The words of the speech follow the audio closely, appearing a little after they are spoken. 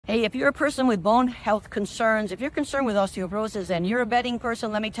Hey, if you're a person with bone health concerns, if you're concerned with osteoporosis and you're a bedding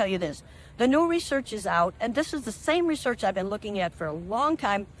person, let me tell you this. The new research is out, and this is the same research I've been looking at for a long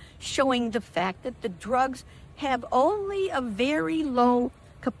time, showing the fact that the drugs have only a very low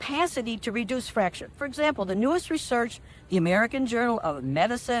capacity to reduce fracture. For example, the newest research, the American Journal of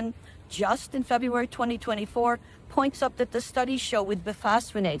Medicine, just in February 2024, points up that the studies show with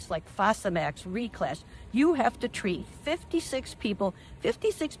bisphosphonates like Fosamax, Reclass, you have to treat 56 people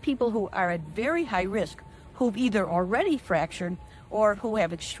who are at very high risk, who've either already fractured or who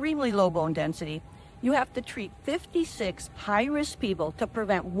have extremely low bone density. You have to treat 56 high-risk people to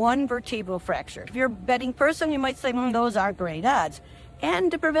prevent one vertebral fracture. If you're a bedding person, you might say, those aren't great odds.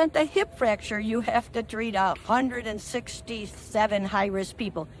 And to prevent a hip fracture, you have to treat 167 high-risk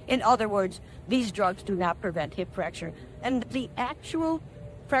people. In other words, these drugs do not prevent hip fracture. And the actual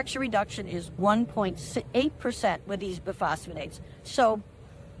fracture reduction is 1.8% with these bisphosphonates. So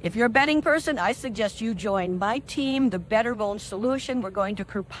if you're a bedding person, I suggest you join my team, the Better Bone Solution. We're going to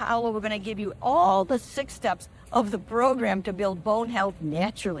Kurpala. We're going to give you all the 6 steps of the program to build bone health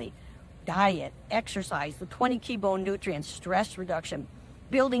naturally. Diet, exercise, the 20 key bone nutrients, stress reduction,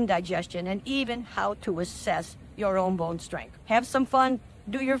 building digestion, and even how to assess your own bone strength. Have some fun,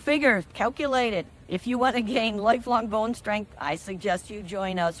 do your figures, calculate it. If you want to gain lifelong bone strength, I suggest you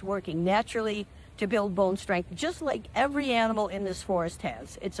join us working naturally to build bone strength, just like every animal in this forest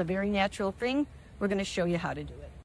has. It's a very natural thing. We're going to show you how to do it.